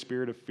given you a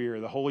spirit of fear.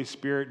 The Holy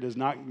Spirit does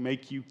not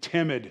make you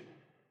timid.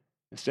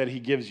 Instead,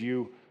 he gives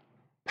you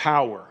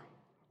power,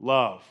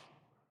 love,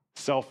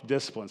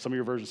 self-discipline. Some of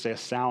your versions say a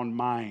sound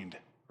mind,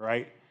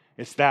 right?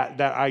 It's that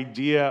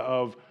idea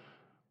of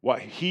what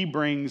he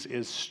brings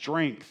is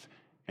strength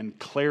and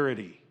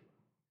clarity.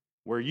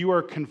 Where you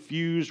are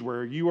confused,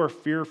 where you are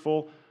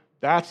fearful,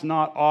 that's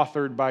not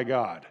authored by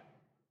God.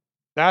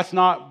 That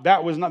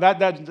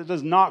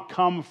does not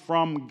come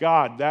from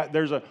God.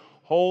 There's a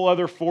whole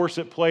other force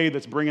at play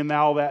that's bringing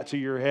all that to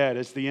your head.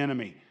 It's the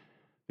enemy.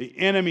 The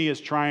enemy is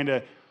trying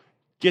to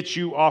get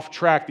you off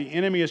track. The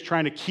enemy is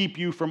trying to keep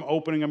you from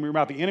opening up your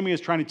mouth. The enemy is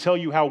trying to tell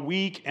you how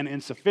weak and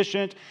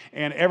insufficient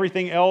and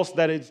everything else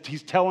that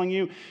he's telling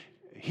you.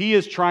 He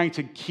is trying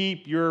to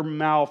keep your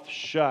mouth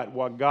shut.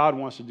 What God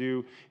wants to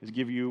do is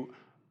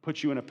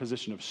put you in a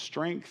position of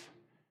strength,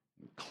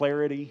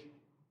 clarity,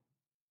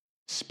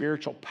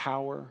 spiritual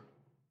power,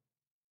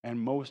 and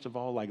most of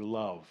all, like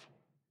love.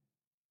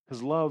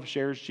 Because love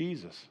shares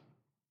Jesus.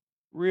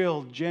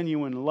 Real,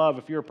 genuine love.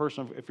 If you're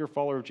a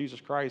follower of Jesus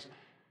Christ,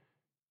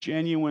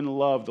 genuine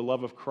love, the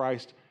love of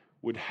Christ,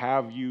 would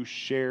have you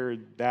share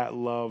that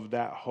love,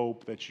 that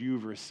hope that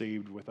you've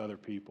received with other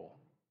people.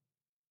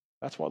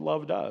 That's what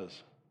love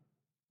does.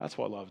 That's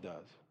what love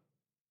does.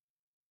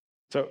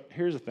 So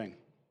here's the thing.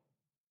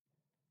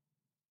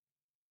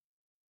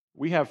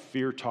 We have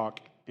fear talk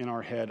in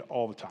our head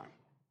all the time.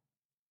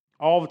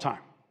 All the time.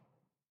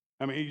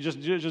 I mean, just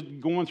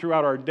going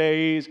throughout our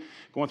days,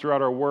 going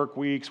throughout our work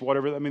weeks,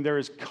 whatever. I mean, there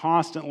is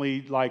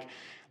constantly like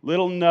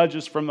little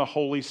nudges from the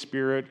Holy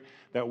Spirit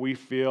that we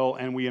feel,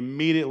 and we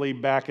immediately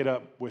back it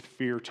up with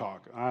fear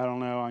talk. I don't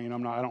know.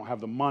 I don't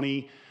have the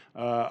money.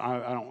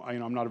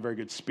 I'm not a very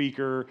good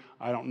speaker.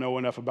 I don't know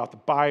enough about the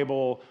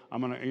Bible.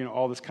 I'm gonna,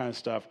 all this kind of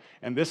stuff.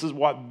 And this is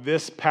what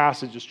this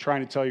passage is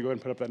trying to tell you. Go ahead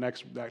and put up that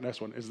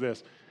next one. Is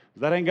this?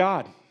 That ain't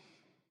God.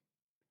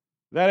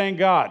 That ain't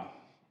God.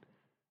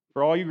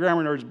 For all you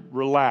grammar nerds,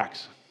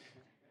 relax,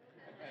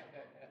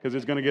 because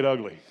it's going to get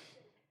ugly.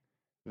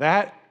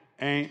 That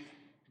ain't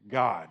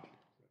God.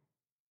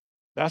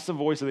 That's the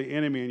voice of the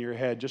enemy in your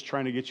head, just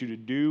trying to get you to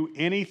do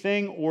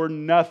anything or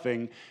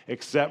nothing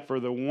except for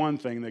the one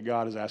thing that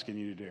God is asking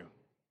you to do.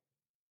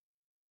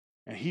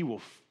 And he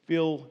will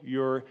fill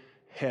your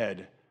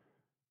head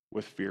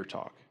with fear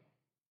talk.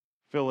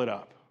 Fill it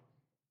up.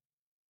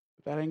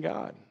 But that ain't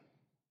God.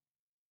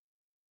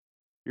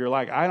 You're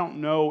like, I don't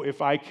know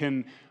if I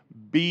can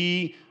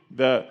be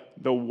the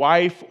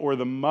wife or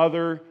the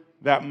mother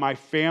that my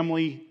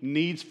family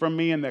needs from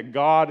me and that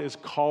God is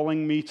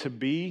calling me to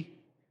be.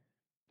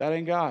 That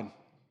ain't God.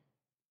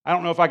 I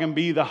don't know if I can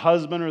be the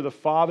husband or the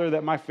father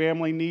that my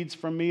family needs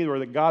from me or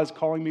that God is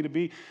calling me to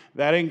be.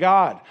 That ain't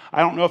God.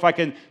 I don't know if I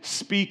can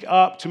speak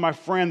up to my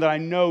friend that I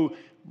know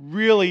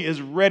really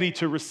is ready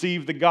to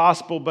receive the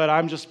gospel, but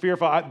I'm just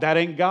fearful. That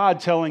ain't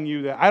God telling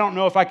you that. I don't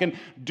know if I can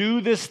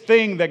do this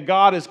thing that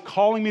God is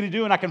calling me to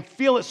do, and I can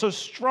feel it so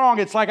strong.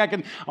 It's like I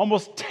can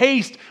almost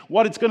taste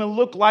what it's going to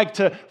look like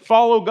to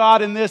follow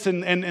God in this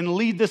and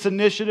lead this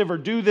initiative or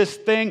do this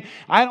thing.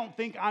 I don't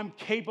think I'm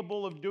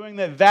capable of doing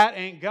that. That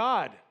ain't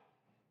God.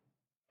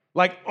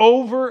 Like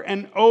over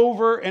and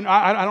over, and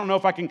I don't know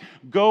if I can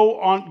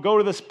go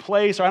to this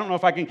place, or I don't know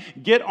if I can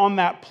get on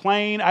that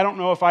plane. I don't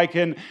know if I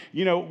can,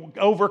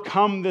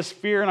 overcome this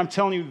fear. And I'm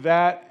telling you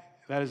that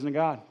isn't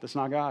God. That's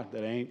not God.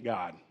 That ain't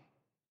God.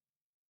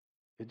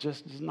 It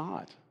just is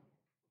not.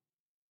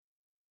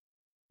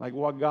 Like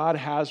what God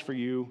has for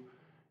you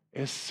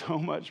is so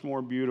much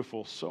more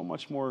beautiful, so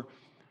much more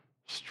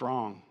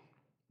strong.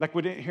 Like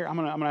here, I'm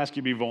gonna ask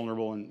you to be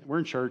vulnerable, and we're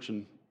in church,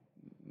 and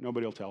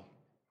nobody will tell.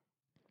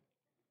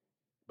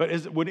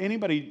 But would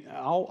anybody,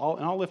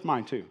 I'll lift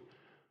mine too,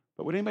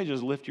 but would anybody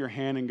just lift your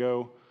hand and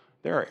go,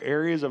 there are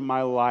areas of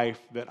my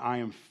life that I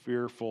am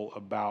fearful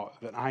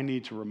about, that I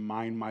need to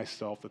remind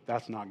myself that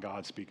that's not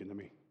God speaking to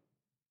me?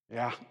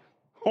 Yeah.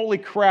 Holy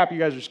crap, you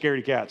guys are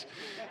scaredy cats.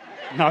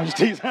 No, I'm just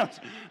teasing.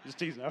 Just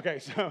teasing. Okay,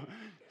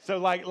 so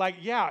like,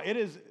 yeah, it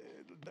is,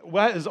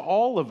 that is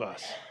all of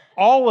us.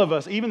 All of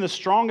us, even the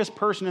strongest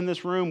person in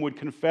this room would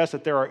confess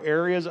that there are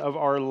areas of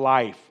our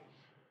life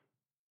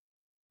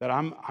that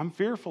I'm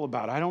fearful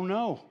about. I don't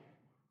know.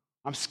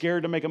 I'm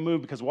scared to make a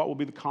move because what will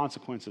be the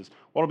consequences?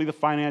 What will be the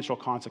financial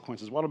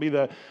consequences? What will be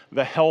the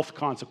health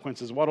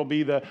consequences? What will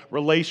be the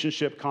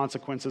relationship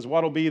consequences?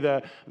 What will be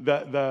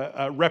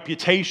the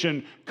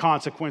reputation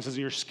consequences?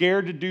 And you're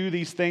scared to do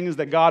these things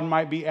that God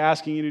might be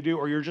asking you to do,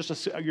 or you're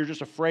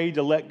just afraid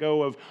to let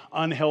go of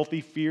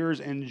unhealthy fears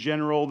in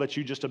general that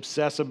you just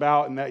obsess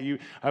about and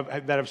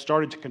that have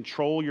started to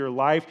control your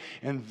life.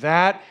 And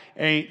that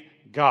ain't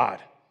God.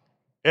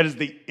 It is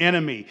the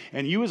enemy.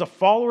 And you as a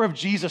follower of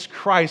Jesus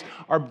Christ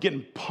are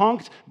getting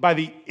punked by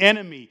the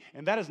enemy.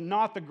 And that is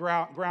not the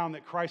ground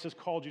that Christ has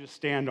called you to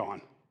stand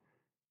on.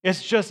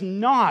 It's just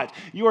not.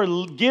 You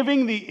are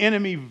giving the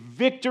enemy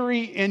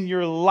victory in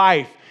your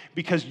life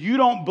because you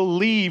don't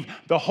believe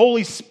the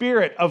Holy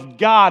Spirit of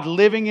God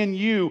living in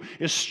you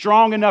is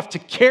strong enough to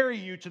carry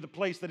you to the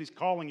place that He's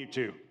calling you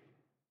to.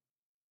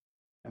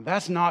 And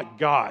that's not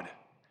God.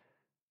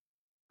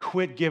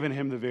 Quit giving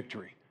Him the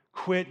victory.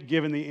 Quit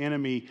giving the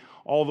enemy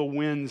all the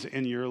wins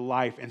in your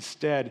life.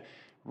 Instead,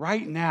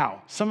 right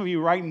now, some of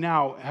you right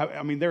now,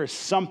 there is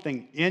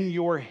something in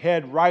your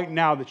head right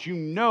now that you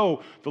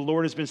know the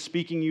Lord has been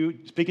speaking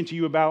to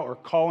you about or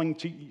calling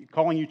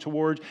you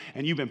towards,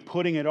 and you've been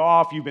putting it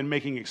off, you've been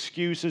making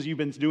excuses, you've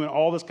been doing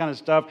all this kind of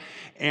stuff.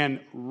 And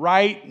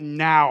right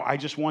now, I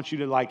just want you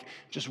to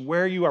just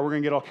where you are, we're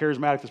going to get all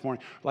charismatic this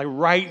morning,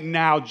 right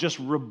now, just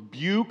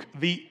rebuke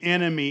the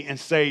enemy and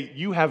say,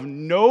 you have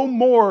no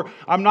more,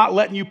 I'm not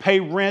letting you pay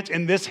rent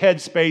in this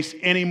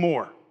headspace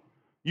anymore.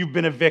 You've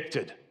been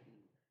evicted.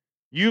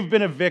 You've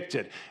been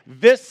evicted.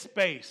 This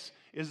space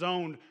is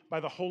owned by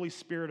the Holy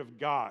Spirit of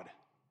God,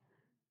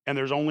 and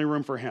there's only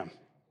room for Him.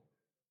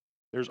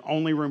 There's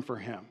only room for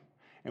Him.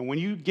 And when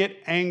you get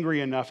angry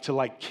enough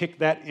to kick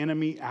that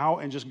enemy out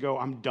and just go,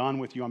 I'm done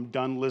with you, I'm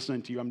done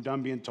listening to you, I'm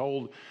done being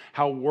told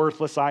how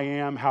worthless I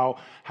am, how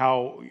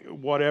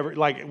whatever,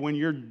 when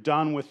you're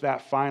done with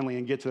that finally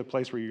and get to the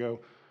place where you go,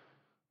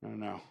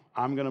 no,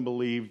 I'm going to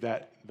believe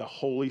that the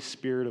Holy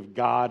Spirit of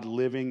God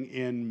living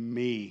in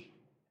me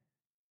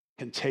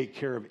can take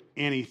care of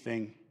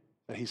anything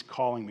that He's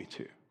calling me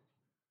to.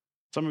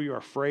 Some of you are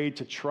afraid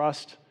to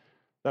trust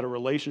that a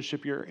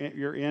relationship you're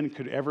in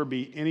could ever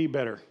be any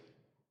better.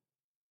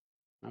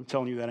 I'm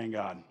telling you, that ain't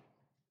God.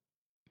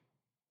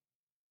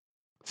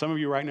 Some of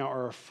you right now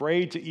are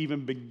afraid to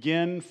even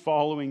begin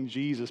following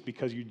Jesus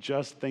because you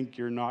just think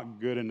you're not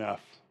good enough.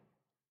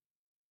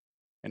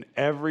 And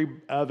every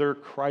other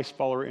Christ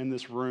follower in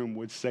this room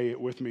would say it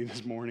with me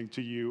this morning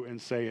to you and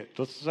say it.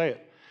 Let's say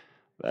it.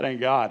 That ain't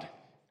God.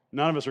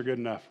 None of us are good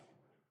enough.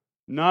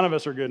 None of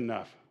us are good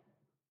enough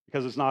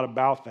because it's not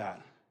about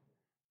that.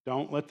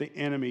 Don't let the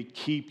enemy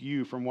keep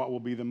you from what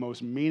will be the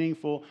most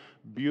meaningful,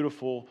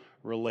 beautiful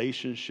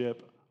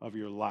relationship of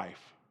your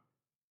life.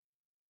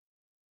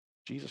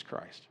 Jesus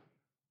Christ.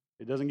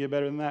 It doesn't get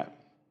better than that.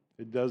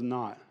 It does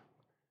not.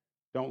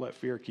 Don't let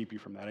fear keep you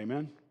from that.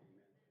 Amen?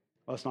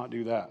 Let's not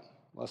do that.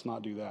 Let's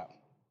not do that.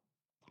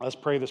 Let's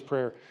pray this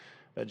prayer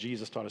that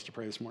Jesus taught us to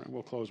pray this morning.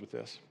 We'll close with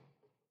this.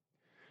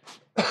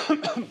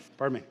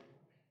 Pardon me.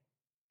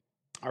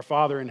 Our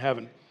Father in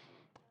heaven,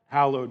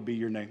 hallowed be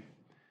your name.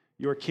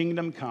 Your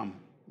kingdom come,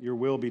 your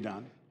will be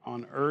done,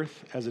 on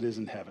earth as it is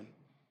in heaven.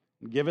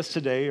 Give us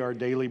today our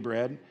daily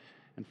bread,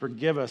 and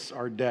forgive us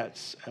our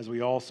debts as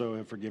we also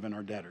have forgiven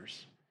our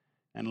debtors.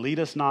 And lead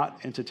us not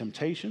into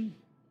temptation,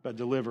 but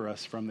deliver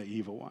us from the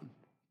evil one.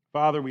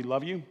 Father, we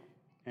love you,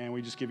 and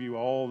we just give you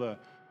all the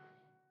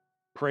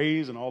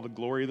praise and all the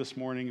glory this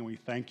morning, and we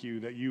thank you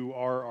that you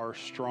are our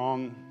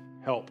strong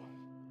help.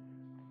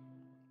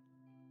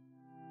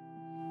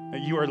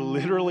 That you are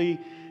literally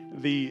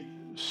the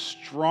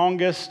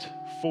strongest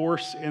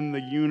force in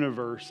the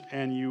universe,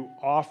 and you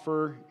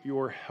offer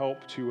your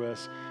help to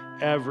us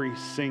every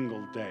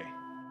single day.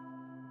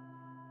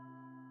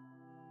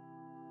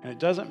 And it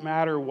doesn't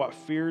matter what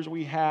fears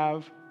we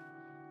have,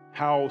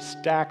 how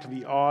stacked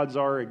the odds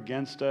are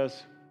against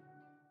us.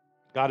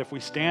 God, if we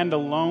stand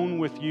alone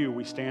with you,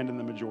 we stand in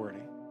the majority.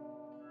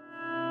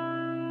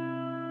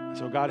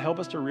 So God, help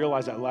us to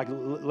realize that.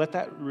 Let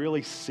that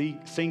really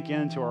sink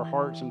into our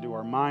hearts and to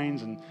our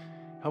minds, and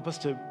help us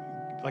to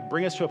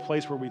bring us to a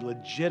place where we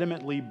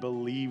legitimately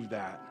believe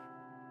that.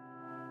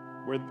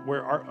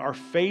 Where our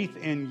faith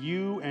in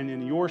you and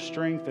in your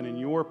strength and in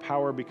your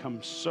power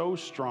becomes so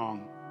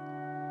strong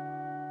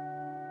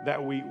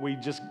that we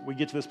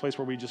get to this place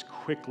where we just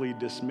quickly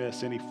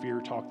dismiss any fear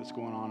talk that's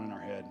going on in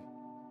our head.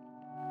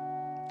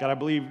 God, I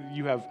believe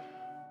you have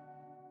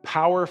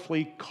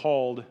powerfully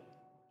called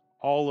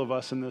all of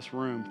us in this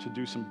room to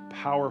do some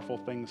powerful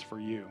things for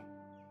you.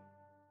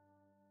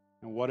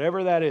 And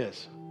whatever that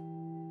is,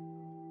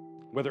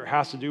 whether it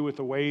has to do with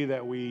the way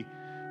that we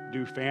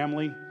do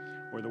family,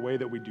 or the way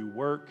that we do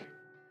work,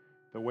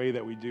 the way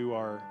that we do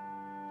our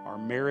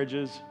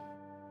marriages,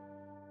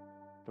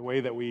 the way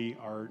that we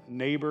are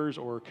neighbors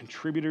or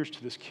contributors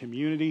to this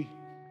community,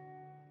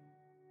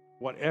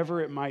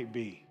 whatever it might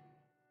be,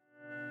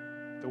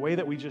 the way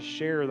that we just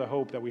share the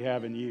hope that we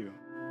have in you.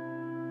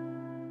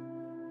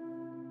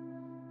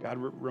 God,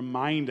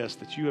 remind us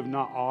that you have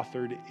not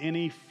authored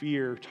any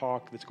fear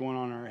talk that's going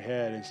on in our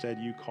head. Instead,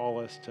 you call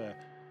us to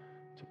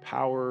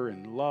power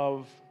and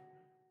love,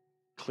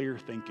 clear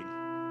thinking.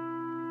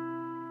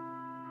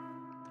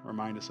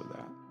 Remind us of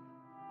that.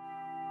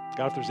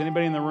 God, if there's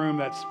anybody in the room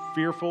that's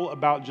fearful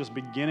about just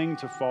beginning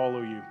to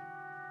follow you,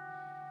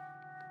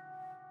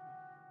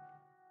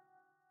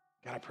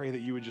 God, I pray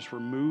that you would just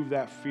remove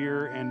that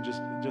fear and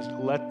just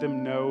let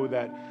them know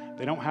that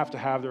they don't have to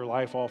have their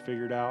life all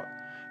figured out.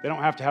 They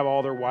don't have to have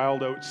all their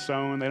wild oats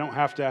sown. They don't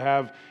have to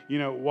have,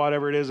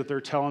 whatever it is that they're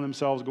telling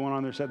themselves going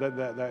on their set,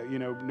 that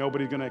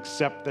nobody's going to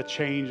accept the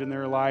change in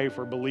their life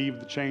or believe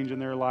the change in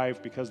their life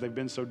because they've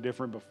been so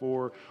different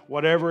before.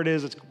 Whatever it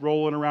is that's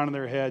rolling around in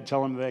their head,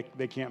 tell them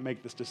they can't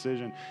make this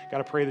decision. God,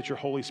 I pray that your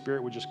Holy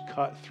Spirit would just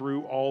cut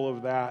through all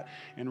of that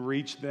and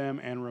reach them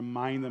and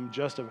remind them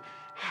just of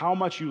how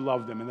much you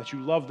love them and that you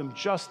love them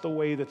just the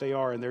way that they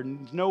are. And there's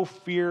no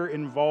fear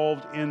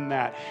involved in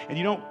that. And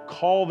you don't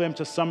call them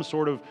to some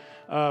sort of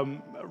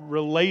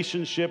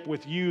relationship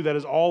with you that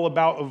is all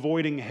about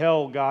avoiding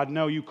hell, God.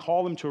 No, you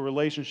call them to a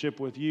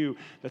relationship with you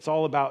that's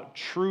all about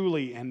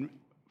truly and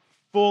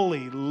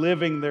fully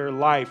living their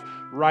life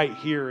right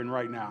here and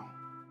right now.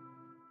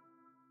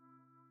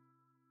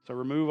 So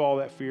remove all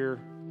that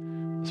fear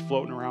that's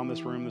floating around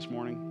this room this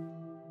morning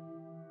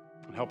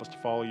and help us to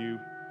follow you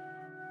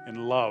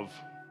in love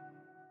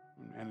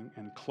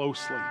and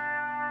closely.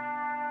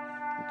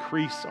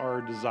 Increase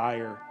our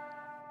desire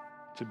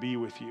to be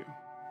with you.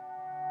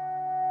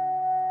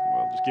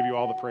 We'll just give you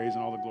all the praise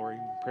and all the glory.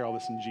 We pray all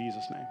this in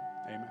Jesus' name.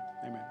 Amen.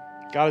 Amen.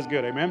 God is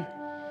good. Amen.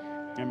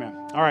 Amen.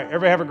 All right.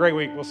 Everybody have a great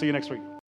week. We'll see you next week.